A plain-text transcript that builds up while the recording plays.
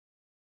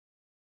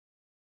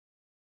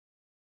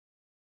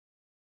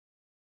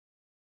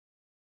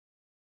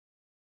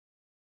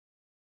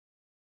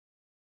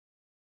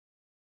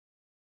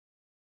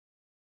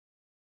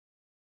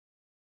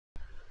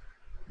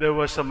There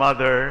was a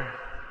mother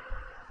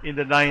in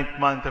the 9th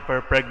month of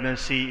her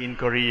pregnancy in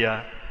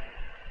Korea,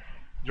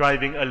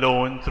 driving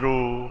alone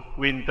through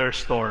winter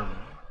storm.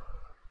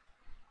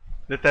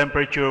 The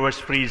temperature was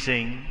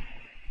freezing,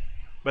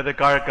 but the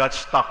car got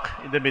stuck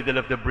in the middle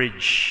of the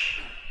bridge.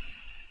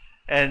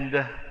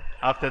 And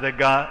after the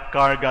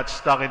car got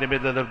stuck in the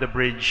middle of the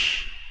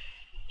bridge,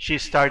 she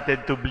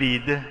started to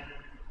bleed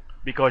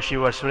because she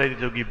was ready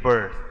to give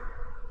birth.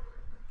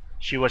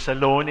 She was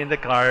alone in the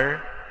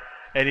car,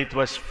 and it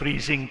was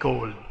freezing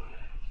cold.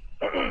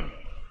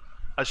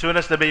 As soon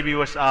as the baby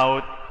was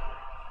out,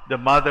 the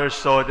mother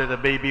saw that the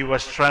baby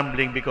was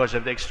trembling because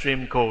of the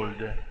extreme cold.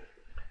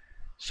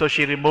 So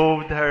she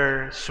removed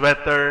her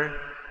sweater,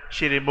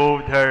 she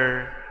removed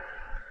her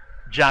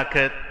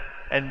jacket,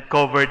 and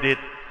covered it,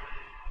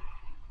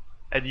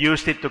 and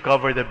used it to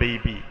cover the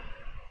baby.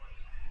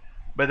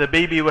 But the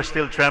baby was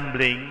still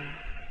trembling,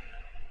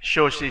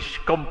 so she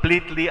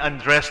completely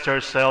undressed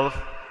herself,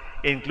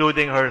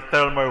 including her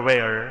thermal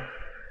wear,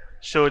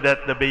 so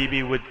that the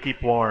baby would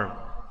keep warm.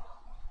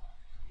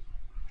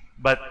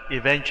 But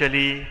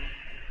eventually,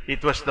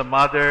 it was the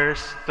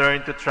mother's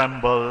turn to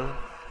tremble,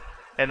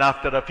 and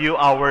after a few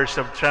hours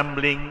of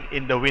trembling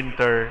in the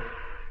winter,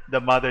 the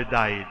mother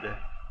died.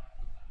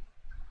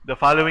 The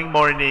following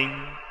morning,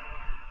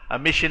 a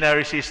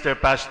missionary sister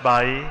passed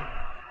by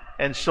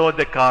and saw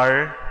the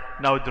car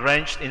now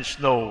drenched in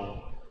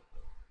snow,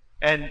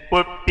 and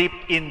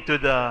peeped into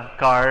the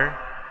car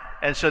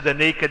and saw the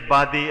naked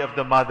body of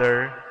the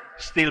mother,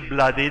 still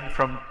bloodied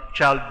from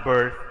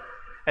childbirth,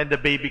 and the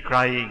baby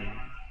crying.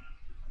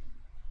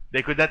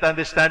 They could not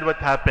understand what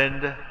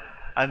happened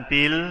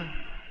until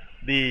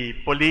the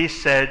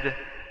police said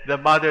the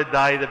mother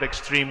died of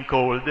extreme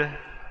cold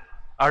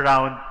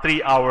around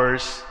 3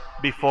 hours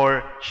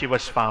before she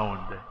was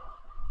found.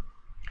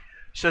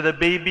 So the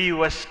baby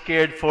was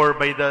cared for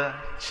by the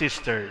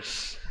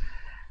sisters.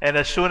 And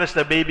as soon as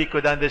the baby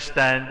could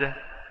understand,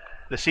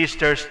 the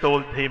sisters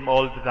told him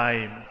all the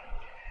time,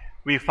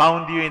 "We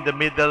found you in the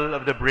middle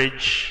of the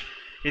bridge.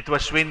 It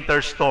was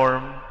winter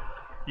storm.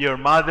 Your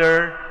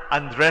mother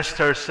undressed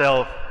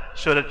herself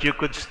so that you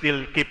could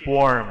still keep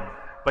warm,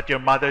 but your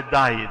mother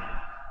died."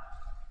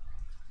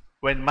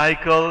 When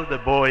Michael, the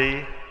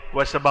boy,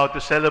 was about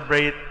to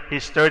celebrate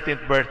his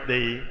 13th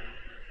birthday,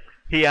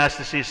 he asked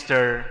the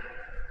sister,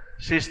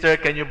 "Sister,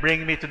 can you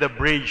bring me to the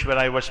bridge where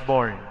I was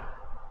born?"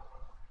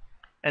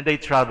 And they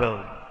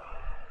traveled.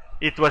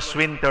 It was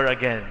winter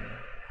again.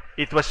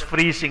 It was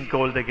freezing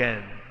cold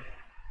again.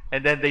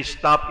 And then they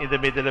stopped in the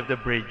middle of the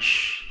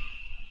bridge.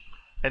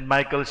 And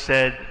Michael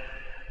said,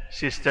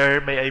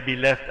 "Sister, may I be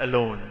left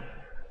alone?"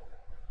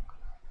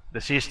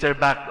 The sister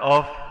backed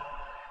off,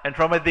 and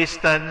from a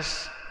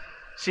distance,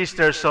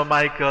 sister saw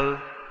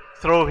Michael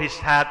throw his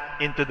hat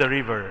into the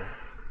river,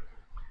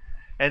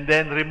 and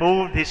then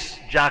removed his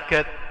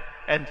jacket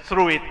and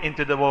threw it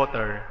into the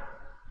water,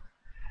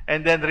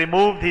 and then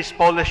removed his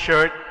polo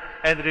shirt,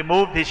 and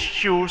removed his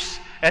shoes,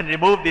 and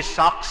removed his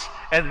socks,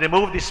 and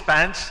removed his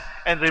pants,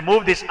 and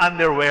removed his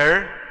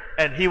underwear,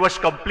 and he was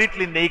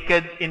completely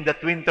naked in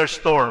that winter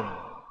storm.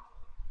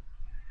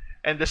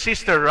 And the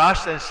sister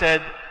rushed and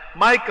said,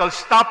 "Michael,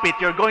 stop it.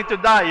 You're going to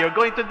die. You're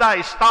going to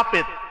die. Stop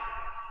it."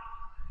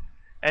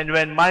 And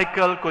when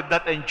Michael could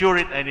not endure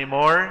it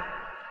anymore,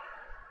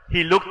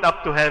 he looked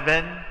up to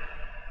heaven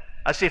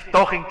as if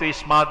talking to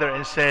his mother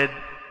and said,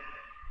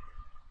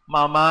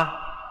 "Mama,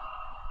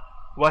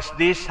 was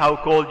this how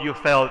cold you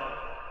felt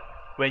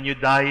when you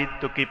died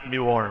to keep me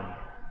warm?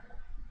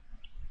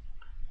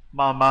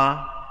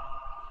 Mama,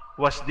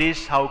 was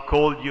this how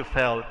cold you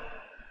felt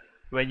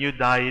when you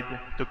died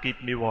to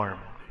keep me warm?"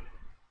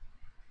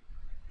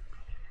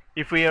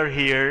 If we are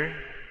here,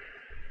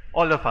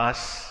 all of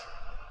us,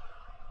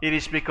 it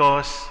is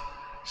because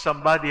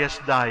somebody has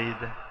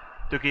died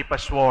to keep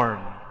us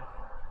warm,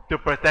 to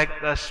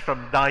protect us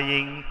from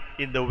dying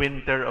in the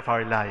winter of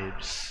our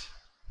lives.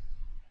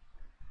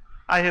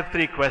 I have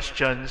 3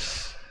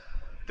 questions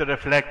to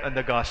reflect on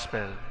the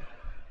gospel.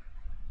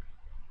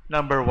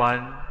 Number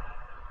 1,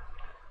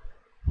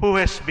 who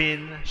has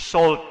been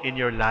salt in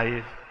your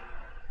life?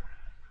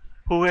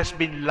 Who has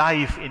been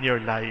life in your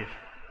life?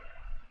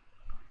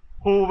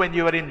 Who, when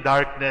you were in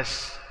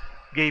darkness,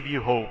 gave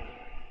you hope?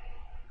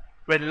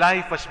 When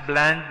life was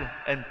bland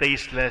and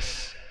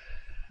tasteless,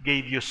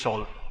 gave you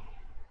salt.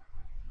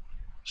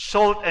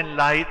 Salt and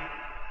light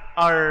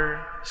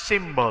are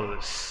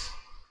symbols.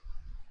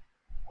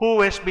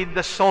 Who has been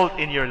the salt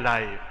in your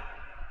life?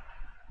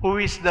 Who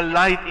is the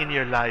light in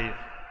your life?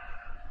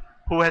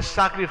 Who has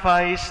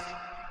sacrificed,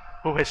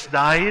 who has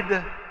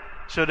died,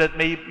 so that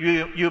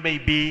you may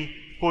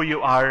be who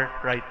you are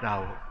right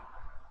now?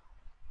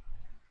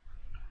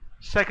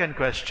 Second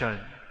question,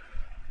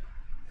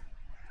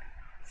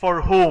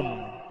 for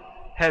whom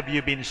have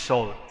you been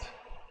salt?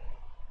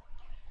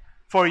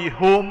 For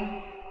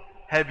whom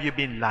have you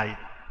been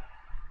light?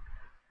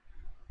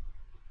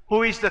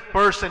 Who is that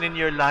person in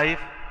your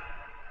life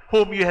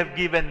whom you have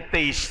given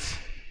taste?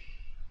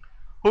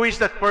 Who is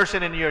that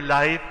person in your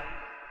life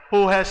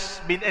who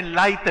has been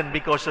enlightened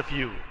because of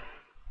you?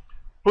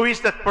 Who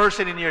is that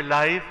person in your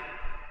life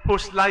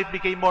whose life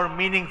became more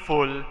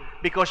meaningful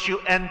because you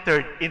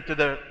entered into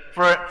the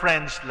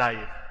friend's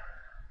life?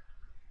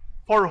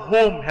 For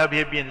whom have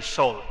you been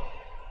salt?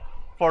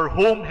 For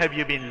whom have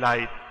you been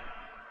light?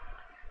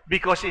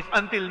 Because if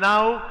until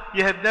now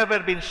you have never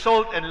been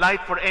salt and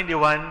light for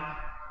anyone,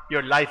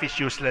 your life is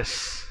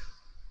useless.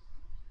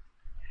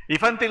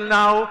 If until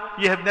now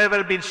you have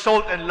never been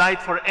salt and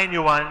light for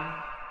anyone,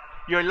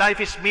 your life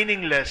is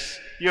meaningless.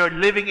 You're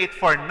living it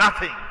for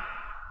nothing.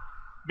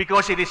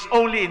 Because it is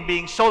only in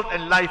being salt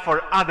and light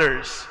for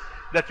others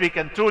that we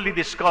can truly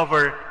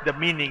discover the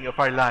meaning of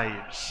our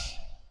lives.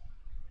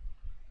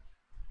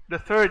 The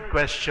third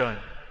question: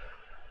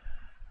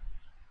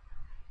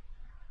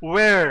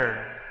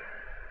 where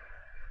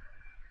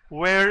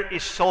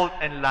is salt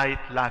and light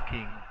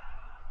lacking?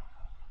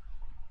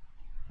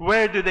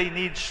 Where do they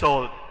need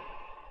salt?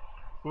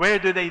 Where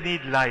do they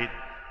need light?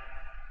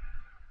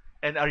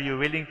 And are you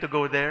willing to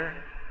go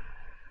there?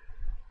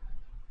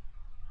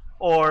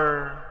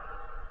 Or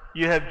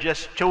you have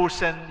just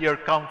chosen your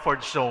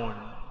comfort zone?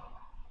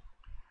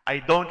 I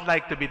don't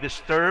like to be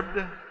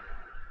disturbed.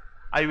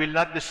 I will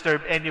not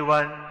disturb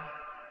anyone.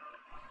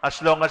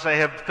 As long as I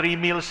have 3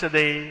 meals a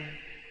day,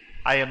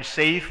 I am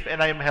safe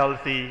and I am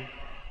healthy.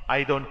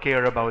 I don't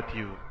care about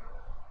you.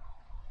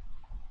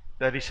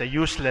 That is a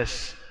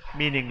useless,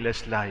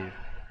 meaningless life.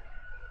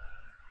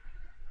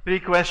 3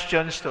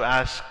 questions to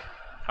ask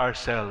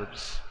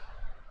ourselves.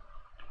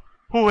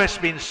 Who has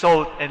been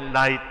salt and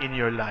light in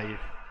your life?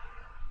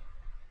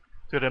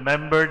 To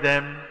remember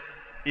them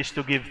is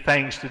to give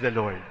thanks to the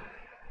Lord.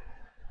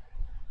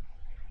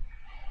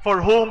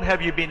 For whom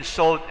have you been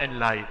salt and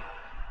light?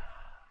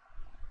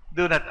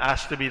 Do not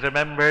ask to be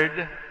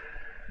remembered.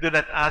 Do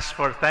not ask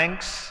for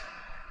thanks.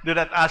 Do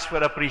not ask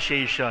for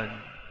appreciation.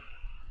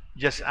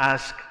 Just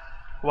ask,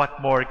 what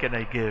more can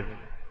I give?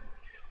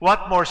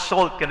 What more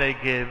salt can I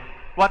give?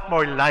 What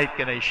more light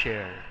can I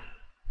share?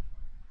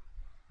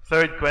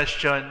 Third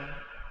question: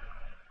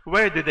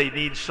 where do they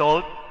need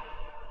salt?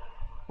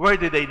 Where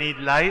do they need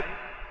light?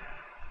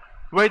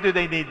 Where do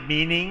they need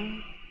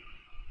meaning?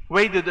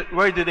 Where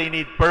do they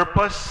need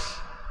purpose?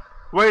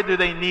 Where do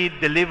they need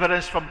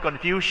deliverance from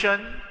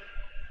confusion?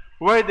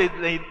 Where do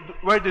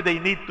they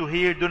need to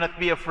hear, do not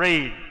be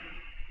afraid?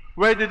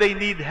 Where do they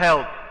need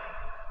help?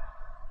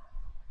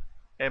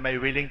 Am I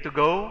willing to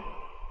go?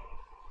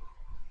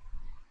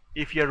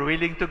 If you're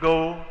willing to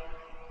go,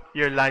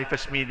 your life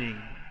has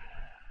meaning.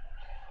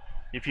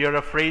 If you're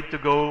afraid to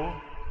go,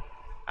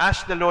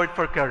 ask the Lord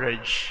for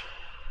courage,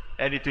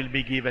 and it will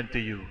be given to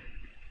you.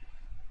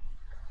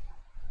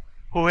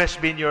 Who has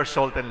been your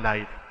salt and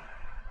light?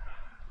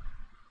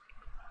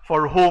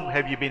 For whom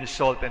have you been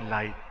salt and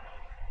light?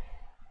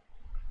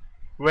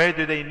 Where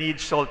do they need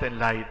salt and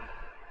light?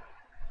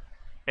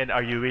 And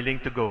are you willing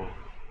to go?